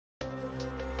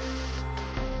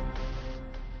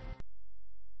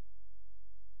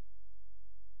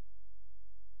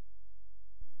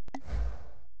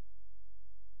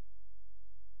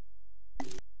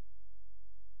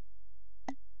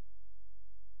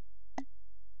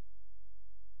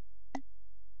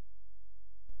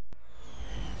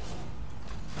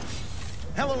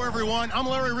everyone. I'm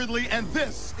Larry Ridley, and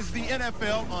this is the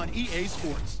NFL on EA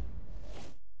Sports.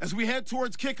 As we head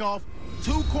towards kickoff,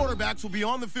 two quarterbacks will be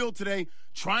on the field today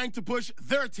trying to push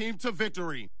their team to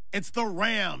victory. It's the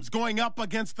Rams going up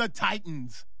against the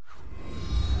Titans.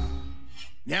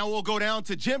 Now we'll go down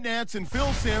to Jim Nantz and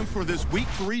Phil Simms for this Week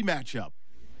 3 matchup.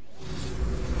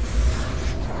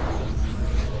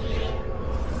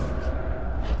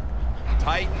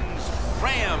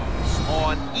 Titans-Rams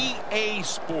on EA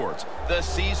Sports. The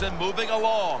season moving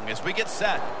along as we get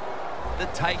set. The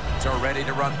Titans are ready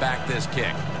to run back this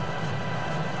kick.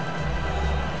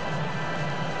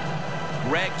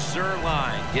 Qtr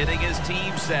Len getting his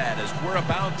team set as we're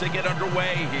about to get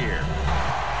underway here.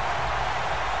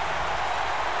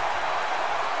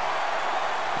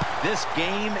 This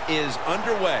game is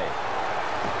underway.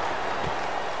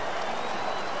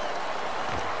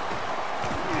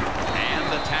 And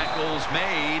the tackle's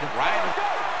made right.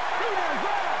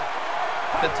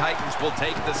 The Titans will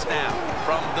take the snap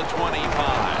from the 25.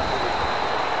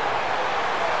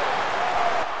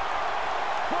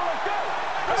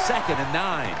 Second and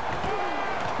 9.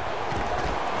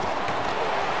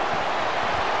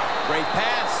 Great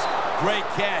pass, great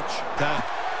catch.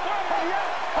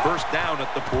 First down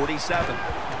at the 47.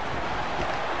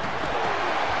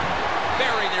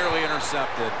 Very nearly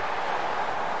intercepted.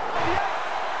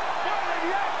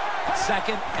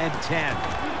 Second and 10.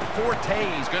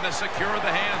 Forte's going to secure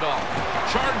the handoff.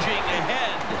 Charging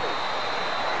ahead.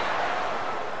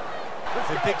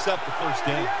 It picks up the first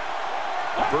down.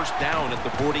 First down at the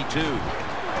 42.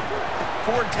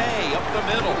 Forte up the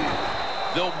middle.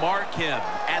 They'll mark him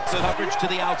at the coverage to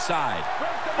the outside.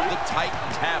 The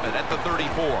Titans have it at the 34.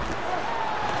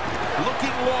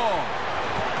 Looking long.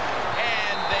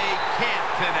 And they can't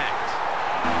connect.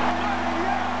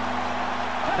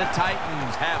 The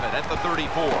Titans have it at the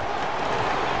 34.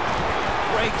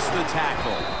 Breaks the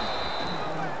tackle.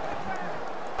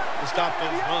 The stop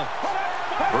those runs.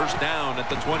 First down at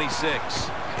the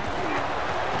 26.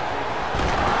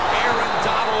 Aaron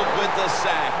Donald with the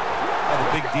sack. Had a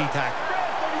big D tackle.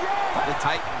 The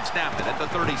Titans snap it at the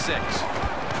 36.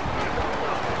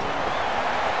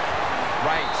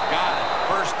 Wright's got it.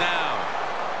 First down.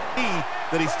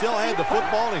 That he still had the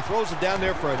football, and he throws it down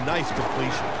there for a nice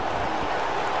completion.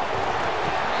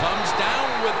 Comes down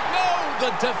with the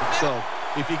defense. So,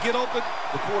 if you get open,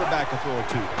 the quarterback will throw it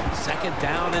too. Second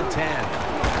down and 10.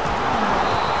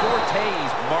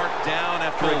 Forte's marked down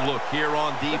after a look here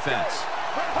on defense.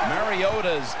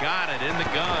 Mariota's got it in the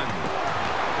gun.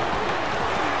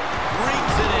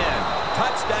 Brings it in.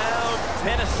 Touchdown,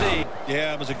 Tennessee.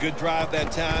 Yeah, it was a good drive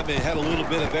that time. It had a little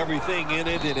bit of everything in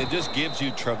it, and it just gives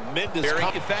you tremendous... Very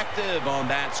effective on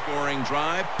that scoring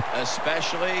drive,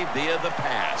 especially via the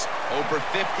pass. Over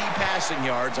 50 passing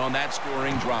yards on that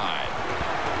scoring drive.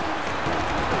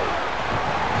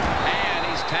 And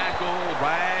he's tackled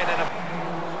right at a...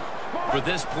 For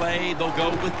this play, they'll go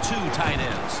with two tight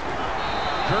ends.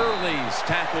 Gurley's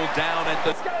tackled down at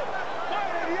the...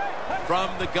 From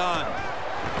the gun.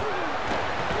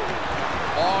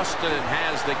 Austin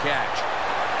has the catch.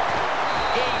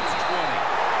 Gains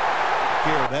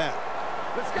 20. Hear that.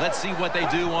 Let's see what they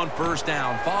do on first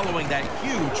down following that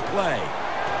huge play.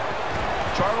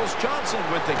 Charles Johnson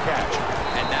with the catch.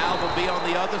 And now they'll be on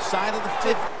the other side of the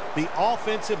 50. The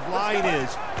offensive line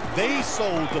is, they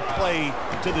sold the play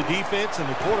to the defense, and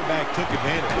the quarterback took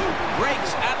advantage.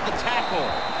 Breaks at the tackle.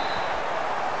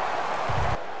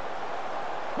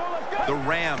 The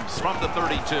Rams from the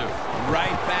 32.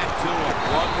 Right back to him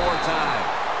one more time.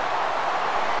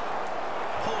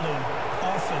 Holding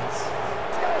offense.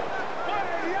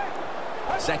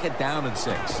 Second down and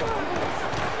 6. Two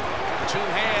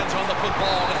hands on the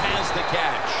football and has the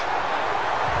catch.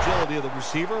 Agility of the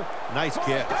receiver, nice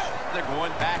catch. They're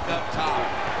going back up top.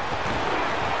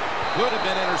 Could have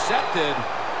been intercepted.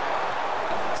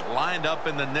 It's lined up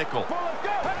in the nickel.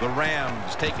 The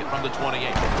Rams take it from the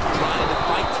 28. Trying to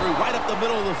fight through right up the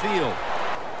middle of the field.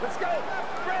 Let's go.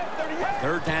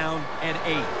 Third down and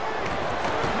 8.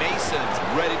 Mason's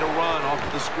ready to run off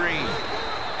the screen.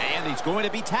 And he's going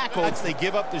to be tackled. They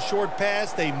give up the short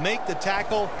pass, they make the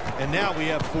tackle, and now we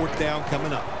have fourth down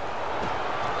coming up.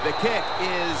 The kick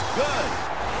is good.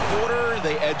 Quarter,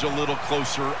 they edge a little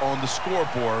closer on the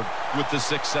scoreboard with the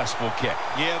successful kick.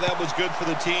 Yeah, that was good for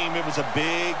the team. It was a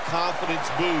big confidence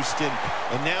boost, and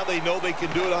now they know they can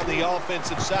do it on the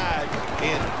offensive side,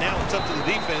 and now it's up to the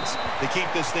defense to keep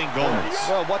this thing going.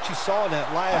 Well, what you saw in that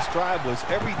last drive was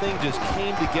everything just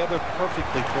came together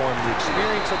perfectly for him. The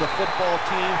experience of the football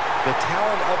team, the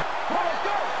talent of...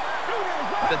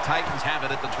 The Titans have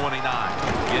it at the 29.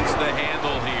 Gets the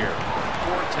handle here.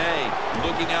 Forte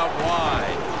looking out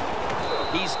wide.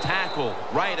 He's tackled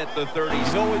right at the 30. You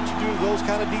know what you do to those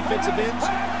kind of defensive ends?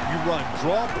 You run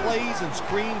draw plays and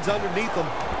screens underneath them.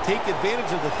 Take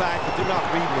advantage of the fact that they're not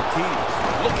reading the keys.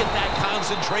 Look at that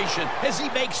concentration as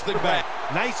he makes the grab.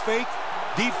 Nice fake.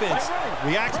 Defense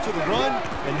reacts to the run,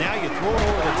 and now you throw it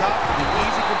over the top for the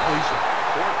easy completion.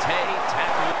 Forte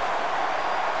tackle.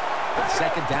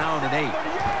 2nd down and 8.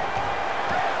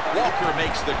 Walker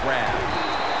makes the grab.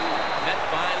 Met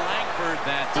by Langford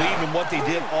that Believe in what they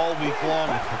did all week long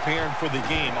in preparing for the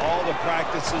game. All the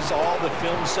practices, all the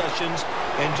film sessions,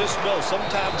 and just know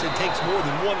sometimes it takes more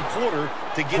than 1 quarter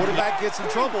to get quarterback gets in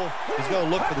trouble. He's going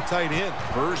to look for the tight end.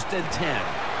 1st and 10.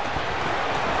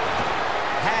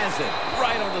 Has it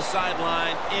right on the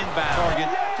sideline, inbound. Target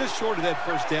just short of that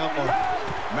 1st down mark.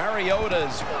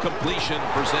 Mariota's completion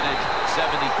percentage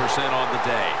 70% on the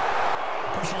day.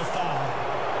 Personal foul.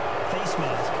 Face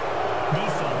mask.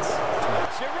 Defense.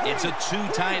 It's a 2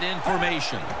 tight end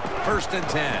formation. 1st and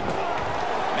 10.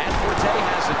 Matt Forte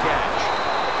has a catch.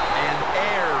 And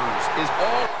Ayers is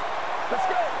all.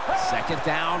 2nd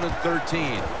down and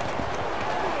 13.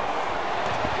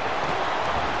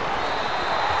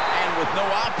 And with no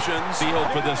options, field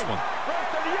for this one.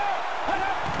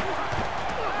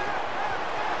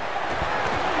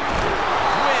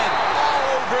 Quinn all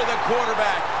over the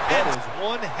quarterback. That is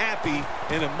one happy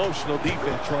and emotional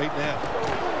defense right now.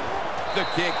 The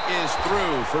kick is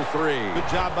through for 3. Good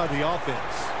job by the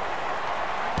offense.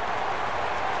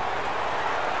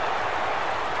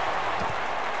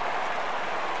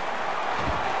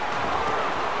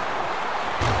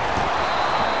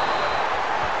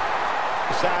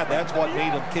 That's what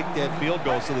made them kick that field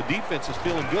goal. So the defense is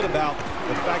feeling good about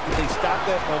the fact that they stopped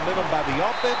that momentum by the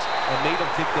offense and made them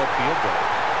kick that field goal.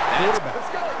 Quarterback.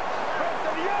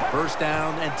 1st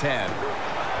down and 10.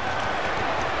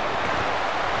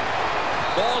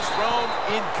 Ball's thrown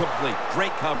incomplete.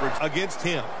 Great coverage Against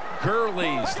him.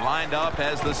 Gurley's lined up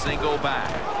as the single back.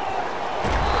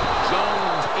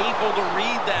 Jones able to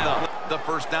read that. The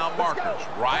 1st down markers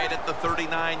right at the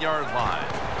 39-yard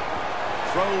line.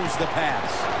 Throws the pass.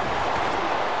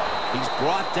 He's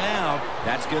brought down.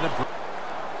 That's going to...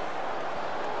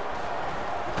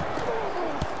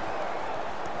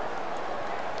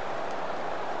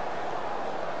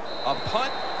 A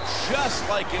punt just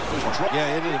like it was...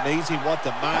 Yeah, it is amazing what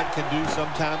the mind can do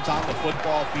sometimes on the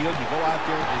football field. You go out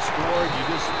there and you score, and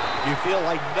you feel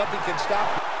like nothing can stop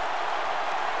you.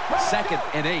 2nd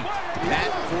and 8.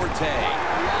 Matt Forte.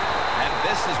 And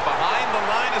this is behind the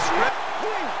line of scrimmage.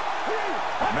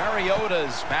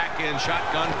 Mariota's back in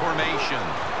shotgun formation.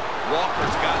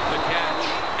 Walker's got the catch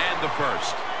and the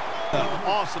 1st.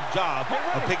 Awesome job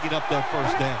of picking up that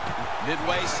 1st down.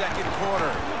 Midway 2nd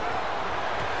quarter.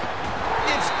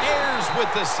 It's Ayers with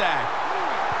the sack.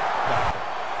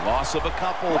 Loss of a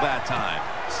couple that time.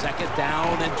 2nd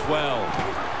down and 12.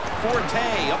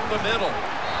 Forte up the middle.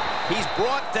 He's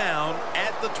brought down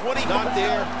at the 20. Not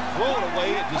there. Throw it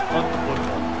away and just punt the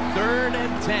football. 3rd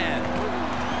and 10.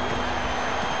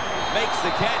 Makes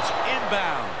the catch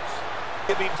inbounds.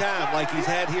 Give him time like he's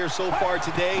had here so far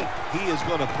today. He is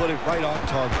going to put it right on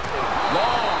target.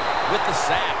 Long with the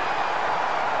sack.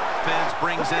 Defense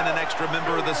brings in an extra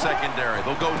member of the secondary.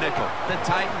 They'll go nickel. The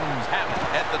Titans have it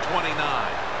at the 29.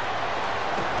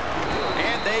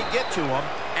 And they get to him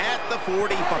at the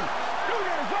 45.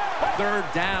 3rd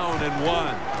down and 1.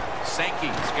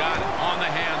 Sankey's got it on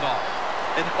the handoff.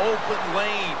 An open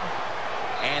lane.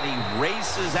 And he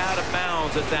races out of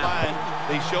bounds at that point.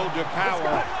 They showed their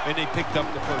power, and they picked up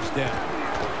the 1st down.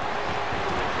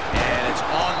 And it's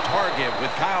on target with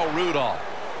Kyle Rudolph.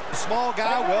 Small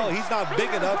guy, well, he's not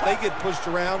big enough. They get pushed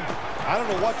around. I don't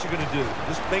know what you're going to do.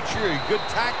 Just make sure you're a good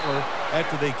tackler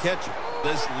after they catch you.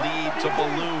 This lead to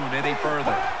balloon any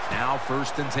further. Now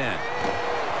 1st and 10.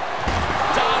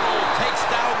 Donald takes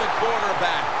down the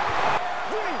quarterback.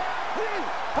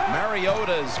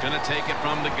 Mariota's going to take it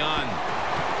from the gun.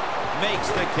 Makes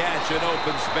the catch in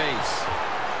open space.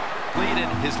 Completed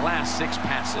his last 6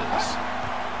 passes.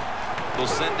 They'll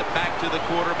send it back to the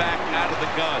quarterback out of the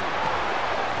gun.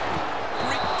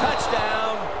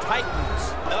 Touchdown,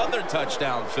 Titans. Another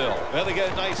touchdown, Phil. Well, they got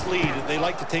a nice lead, and they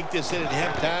like to take this in at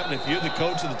halftime. And if you're the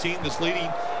coach of the team that's leading,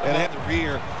 and have the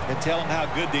rear and tell them how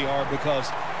good they are because,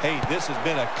 hey, this has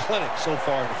been a clinic so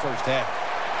far in the 1st half.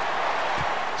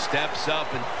 Steps up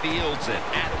and fields it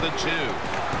at the 2.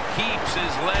 Keeps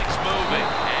his legs moving,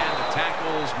 and the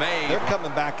tackle's made. They're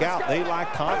coming back out. They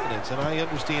lack confidence, and I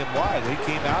understand why. They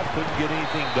came out, couldn't get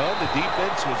anything done. The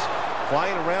defense was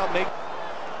flying around.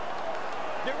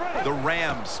 The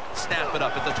Rams snap it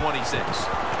up at the 26.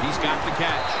 He's got the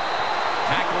catch.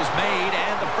 Tackle's made,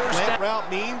 and the first Slant down.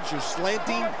 route means you're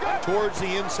slanting towards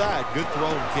the inside. Good throw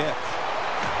and catch.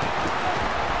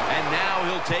 And now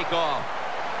he'll take off.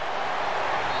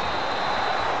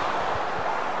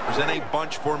 In a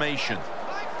bunch formation.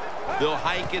 They'll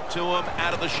hike it to him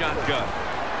out of the shotgun.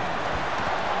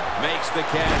 Makes the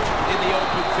catch in the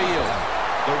open field.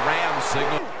 The Rams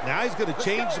signal. Now he's going to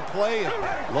change the play.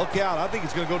 And look out. I think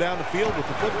he's going to go down the field with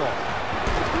the football.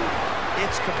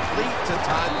 It's complete to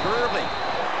Todd Gurley.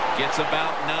 Gets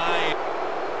about 9.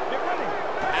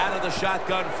 Out of the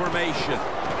shotgun formation.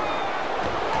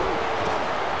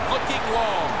 Looking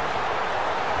long.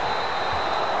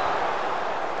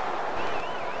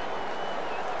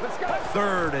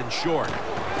 Third and short.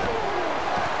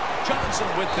 Johnson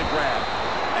with the grab.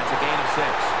 That's a gain of 6.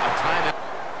 A timeout.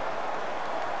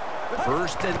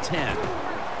 First and 10.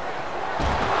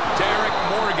 Derek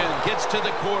Morgan gets to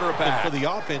the quarterback. And for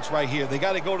the offense right here, they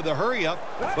got to go to the hurry up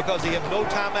because they have no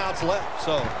timeouts left.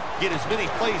 So get as many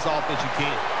plays off as you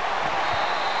can.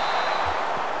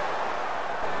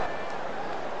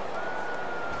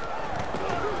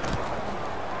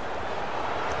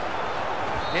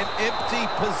 An empty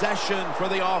possession for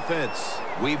the offense.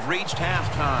 We've reached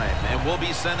halftime, and we'll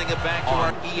be sending it back to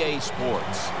our EA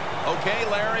Sports. Okay,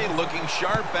 Larry, looking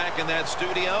sharp back in that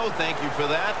studio. Thank you for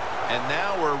that. And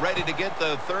now we're ready to get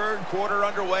the third quarter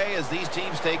underway as these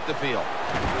teams take the field.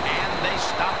 And they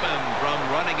stop him from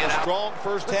running it out. Strong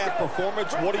first half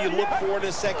performance. What do you look for in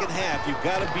the second half? You've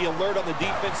got to be alert on the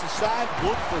defensive side.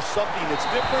 Look for something that's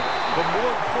different, but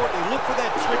more importantly, look for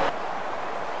that trick.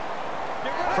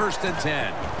 First and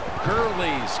 10.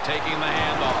 Gurley's taking the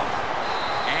handoff.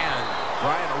 And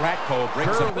Brian Arakpo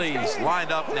brings Gurley's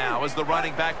lined up now as the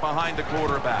running back behind the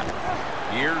quarterback.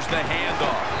 Here's the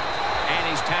handoff. And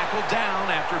he's tackled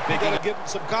down after picking up. Got to give him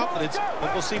some confidence,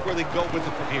 but we'll see where they go with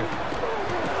it from here.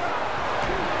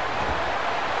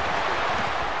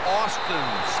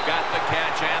 Austin's got the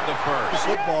catch and the first.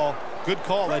 Football, good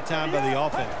call that time by the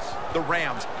offense. The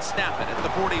Rams snap it at the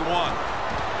 41.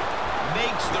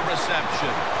 Makes the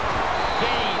reception.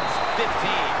 Gains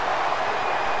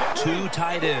 15. Two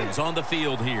tight ends on the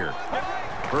field here.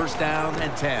 First down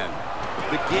and 10.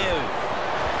 The give.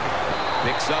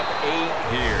 Picks up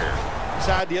 8 here.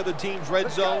 Inside the other team's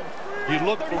red zone, you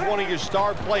look for one of your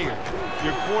star players.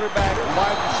 Your quarterback,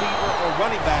 wide receiver, or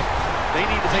running back. They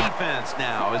need to defense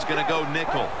now is going to go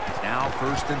nickel. Now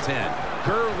first and 10.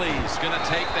 Gurley's going to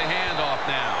take the handoff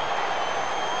now.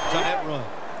 Giant run.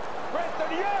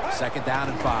 Second down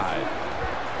and 5.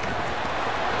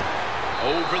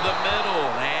 Over the middle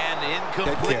and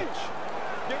incomplete.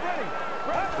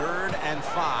 Third and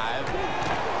 5.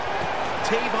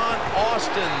 Tavon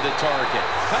Austin the target.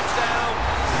 Touchdown.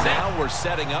 Now we're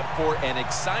setting up for an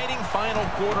exciting final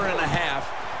quarter and a half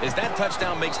as that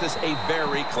touchdown makes this a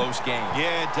very close game.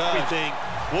 Yeah, it does.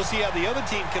 We'll see how the other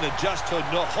team can adjust to a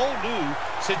whole new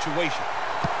situation.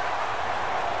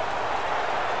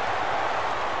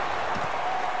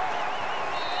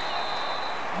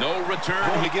 No return.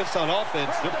 Going against on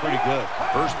offense, they're pretty good.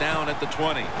 First down at the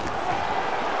 20.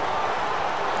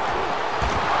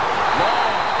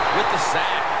 Long with the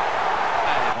sack.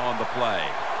 On the play.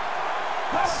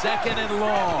 Second and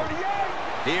long.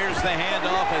 Here's the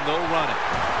handoff, and they'll run it.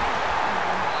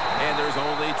 And there's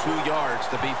only 2 yards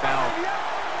to be found.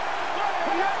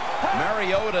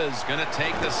 Mariota's going to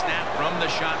take the snap from the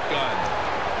shotgun.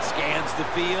 Scans the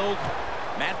field.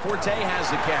 Matt Forte has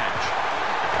the catch.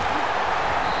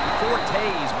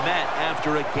 Forte's met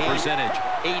after a game percentage,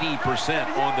 80%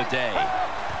 on the day.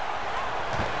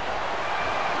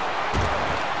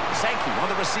 Sankey on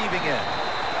the receiving end.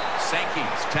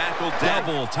 Sankey's tackled down.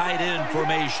 Double tight end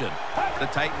formation. The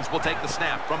Titans will take the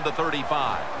snap from the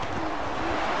 35.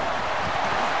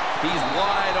 He's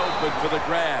wide open for the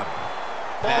grab.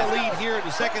 Ball lead here in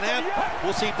the second half.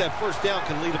 We'll see if that first down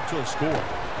can lead him to a score.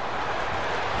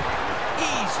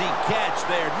 Easy catch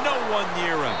there. No one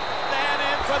near him.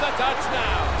 For the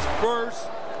touchdown. First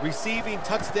receiving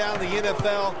touchdown in the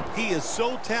NFL. He is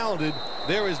so talented,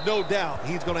 there is no doubt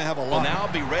he's going to have a lot. Well, now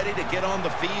be ready to get on the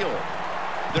field.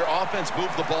 Their offense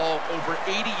moved the ball over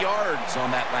 80 yards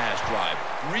on that last drive.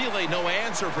 Really no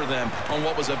answer for them on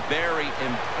what was a very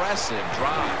impressive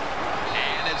drive.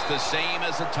 And it's the same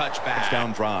as a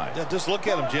touchdown drive. Yeah, just look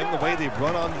at them, Jim. The way they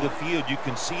run onto the field, you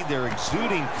can see they're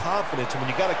exuding confidence. And when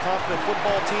you got a confident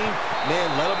football team, man,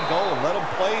 let them go and let them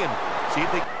play and see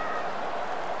if they...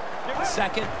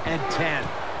 Second and 10.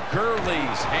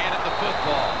 Gurley's handed the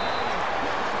football.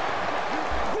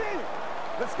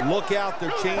 Look out,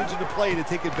 they're changing the play to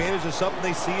take advantage of something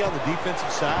they see on the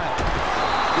defensive side.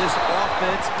 This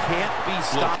offense can't be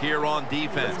stopped here on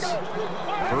defense.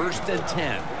 First and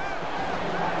 10.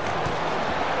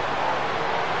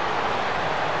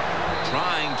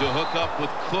 Trying to hook up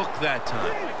with Cook that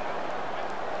time.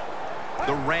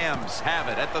 The Rams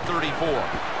have it at the 34.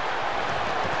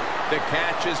 The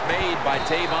catch is made by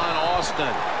Tavon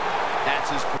Austin.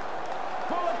 That's his.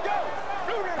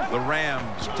 The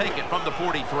Rams take it from the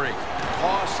 43.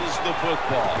 Tosses the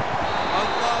football.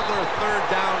 Another third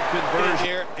down conversion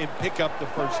here and pick up the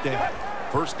first down.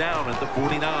 First down at the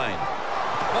 49.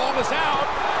 Ball is out,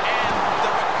 and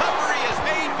the recovery is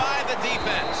made by the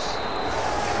defense.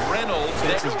 Reynolds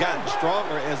has gotten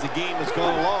stronger as the game has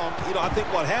gone along. You know, I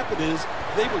think what happened is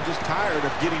they were just tired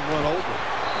of getting run over.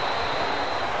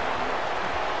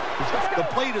 The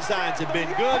play designs have been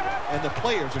good, and the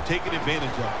players are taking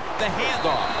advantage of it. The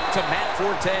handoff to Matt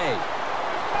Forte.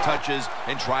 Touches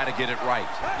and try to get it right.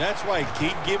 That's right.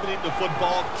 Keep giving him the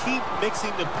football. Keep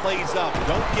mixing the plays up.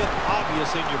 Don't get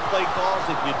obvious in your play calls.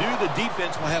 If you do, the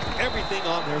defense will have everything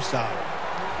on their side.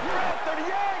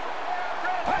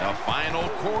 The final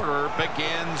quarter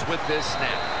begins with this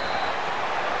snap.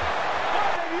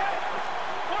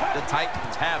 The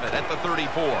Titans have it at the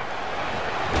 34.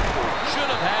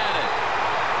 Should have had it.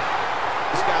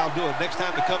 This guy will do it. Next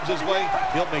time it comes his way,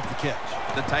 he'll make the catch.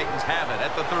 The Titans have it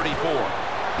at the 34.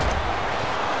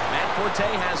 Matt Forte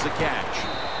has the catch.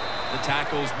 The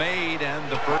tackle's made, and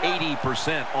the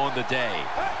 80% on the day.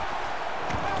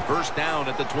 First down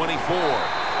at the 24.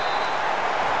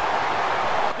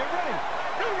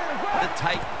 The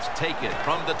Titans take it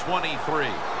from the 23.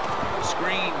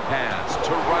 Screen pass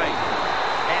to right.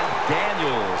 And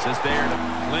Daniels is there.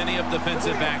 Plenty of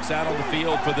defensive backs out on the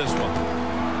field for this one.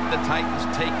 The Titans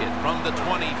take it from the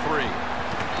 23.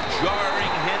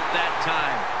 Jarring hit that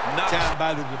time. Knocked down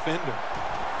by the defender.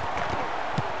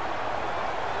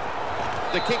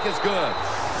 The kick is good.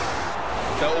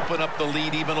 To open up the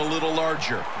lead even a little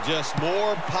larger. Just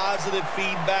more positive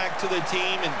feedback to the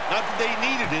team. And not that they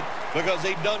needed it, because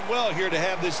they've done well here to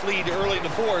have this lead early in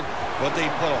the fourth. But they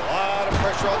put a lot of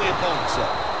pressure on the opponent's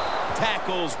side.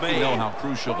 Tackles made. You know how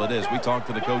crucial it is. We talked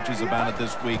to the coaches about it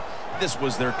this week. This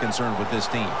was their concern with this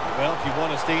team. Well, if you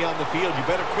want to stay on the field, you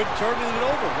better quit turning it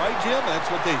over, right, Jim? That's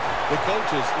what the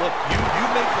coaches look. You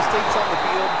make mistakes on the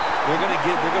field, they're going to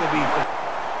be.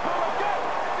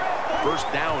 First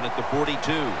down at the 42.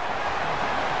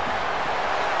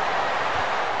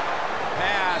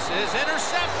 Pass is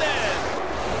intercepted.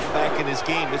 Back in this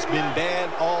game, it's been bad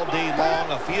all day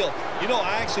long.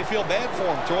 I actually feel bad for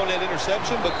him throwing that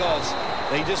interception, because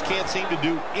they just can't seem to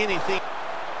do anything.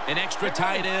 An extra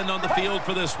tight end on the field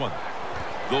for this one.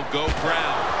 They'll go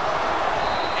ground.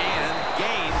 And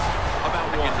gains about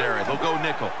one there. They'll go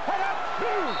nickel.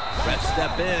 Refs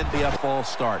step in, be a false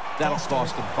start. That'll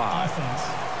cost them 5.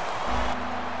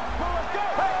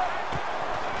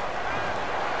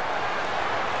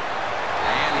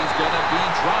 And he's going to be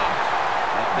dropped.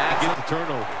 That's get the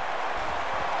turnover.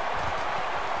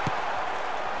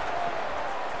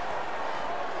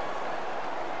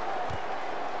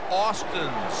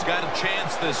 Austin's got a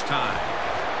chance this time.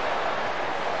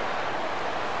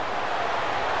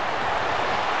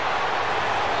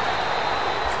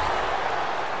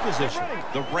 Position.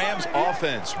 The Rams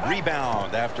offense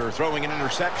rebound after throwing an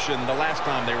interception the last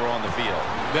time they were on the field.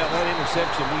 That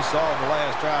interception we saw in the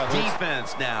last drive.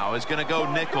 Defense now is going to go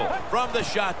nickel from the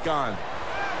shotgun.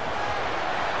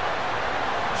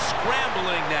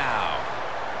 Scrambling now.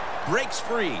 Breaks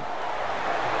free.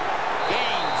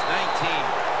 Gains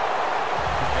 19.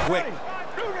 Quick.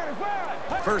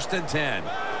 First and 10.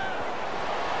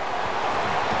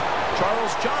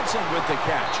 Charles Johnson with the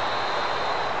catch.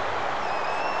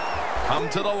 Come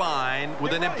to the line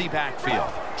with an empty backfield.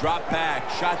 Drop back,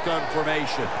 shotgun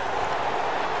formation.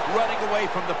 Running away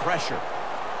from the pressure.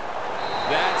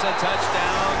 That's a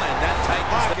touchdown, and that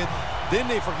tightens. Then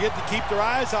they forget to keep their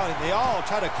eyes on it. They all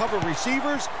try to cover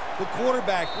receivers. The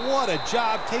quarterback, what a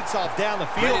job, takes off down the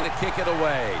field. Ready to kick it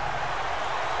away.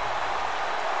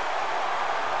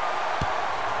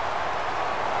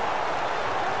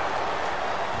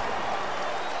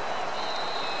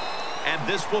 And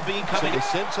this will be coming. So the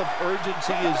sense of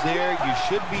urgency is there. You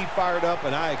should be fired up,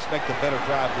 and I expect a better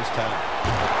drive this time.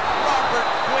 Robert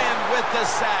Quinn with the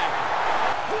sack.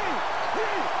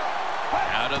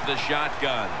 Out of the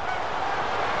shotgun.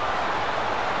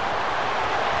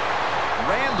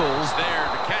 Randall's there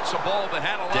to catch a ball that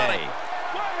had a lot of.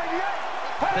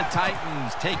 The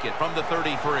Titans take it from the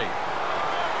 33.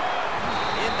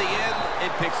 In the end,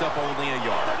 it picks up only a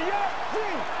yard.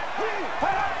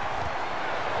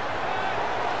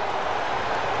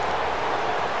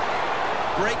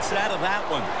 Breaks out of that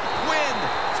one. Quinn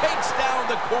takes down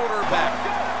the quarterback.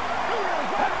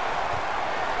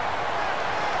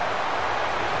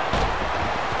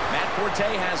 Matt Forte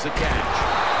has the catch.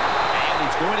 And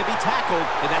he's going to be tackled,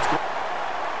 and that's good.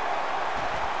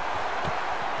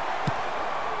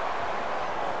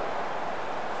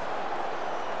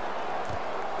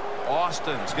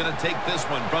 Austin's going to take this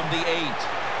one from the 8.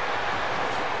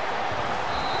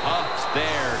 Ups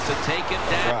there to take it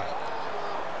down.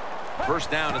 Right. First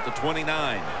down at the 29.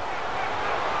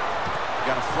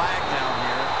 Got a flag down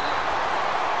here.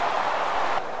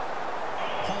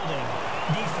 Holding.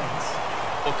 Defense.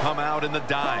 Will come out in the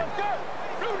dime.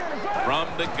 From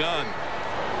the gun.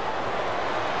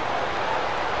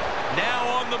 Now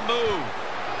on the move.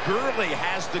 Gurley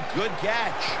has the good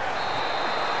catch.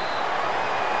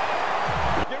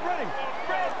 Get ready.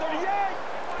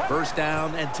 38. First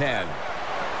down and 10.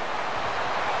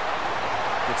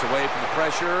 Gets away from the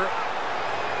pressure.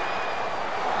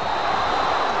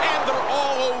 And they're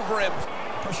all over him.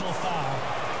 Personal foul.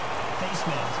 Face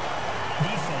mask.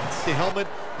 Defense. The helmet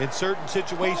in certain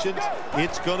situations,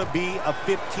 it's going to be a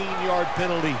 15-yard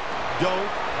penalty.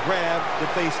 Don't grab the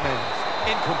face mask.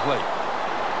 Incomplete.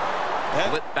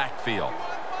 Split backfield.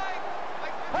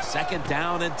 Second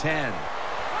down and 10.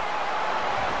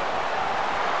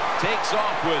 Takes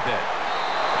off with it.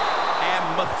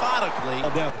 And methodically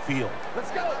down the field.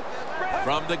 Let's go.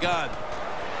 From the gun.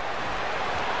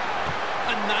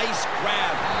 A nice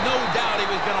grab. No doubt he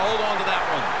was going to hold on to that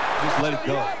one. Just let it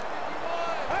go.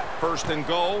 First and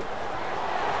goal.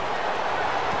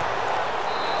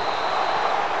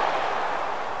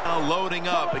 Now loading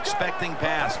up, expecting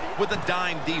pass with a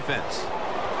dime defense.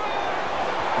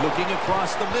 Looking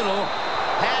across the middle.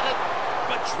 Had it,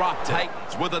 but dropped it.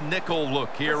 Titans with a nickel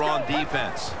look here on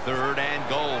defense. Third and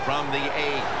goal from the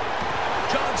 8.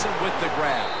 Johnson with the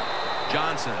grab.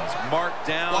 Johnson's marked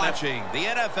down. Watching the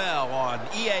NFL on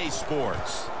EA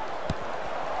Sports.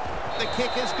 The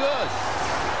kick is good.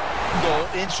 Goal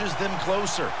inches them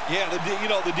closer. Yeah, the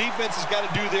defense has got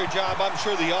to do their job. I'm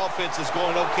sure the offense is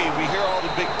going, okay, we hear all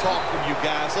the big talk from you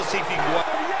guys. Let's see if you can go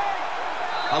out.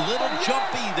 A little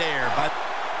jumpy there, but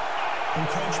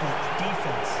Encroachment.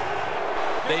 Defense.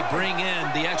 they bring in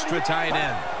the extra tight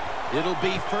end. It'll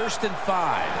be first and 5.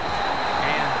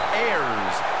 And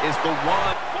Ayers is the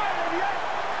one.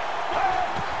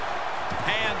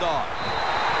 Handoff.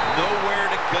 Nowhere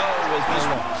to go as this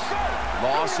one.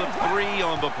 Loss of 3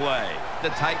 on the play. The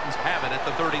Titans have it at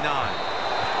the 39.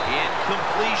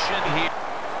 Incompletion here.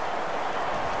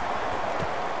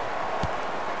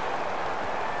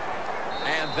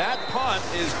 And that punt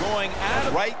is going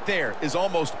out. Right there is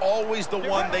almost always the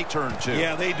one they turn to.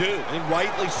 Yeah, they do, and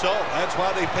rightly so. That's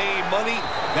why they pay him money.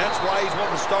 That's why he's one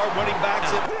of the star running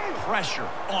backs. Pressure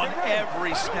on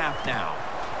every snap now.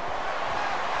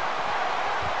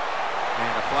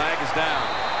 And the flag is down.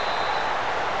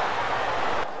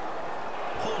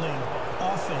 Holding.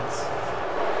 Offense.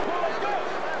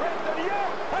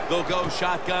 They'll go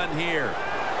shotgun here.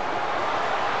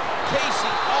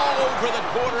 Casey all over the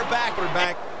quarterback.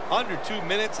 Back under 2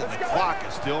 minutes, and the clock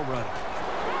is still running.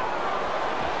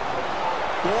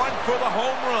 Going for the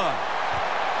home run.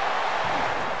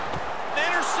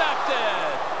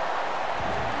 Intercepted.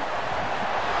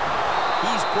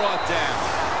 He's brought down.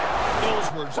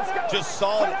 Those were just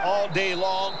solid all day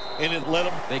long, and it let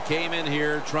them. They came in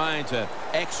here trying to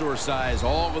exorcise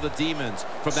all of the demons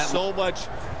from that.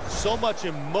 So much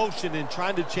emotion in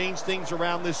trying to change things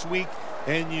around this week,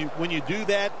 and when you do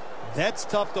that, that's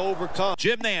tough to overcome.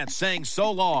 Jim Nantz saying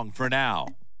so long for now.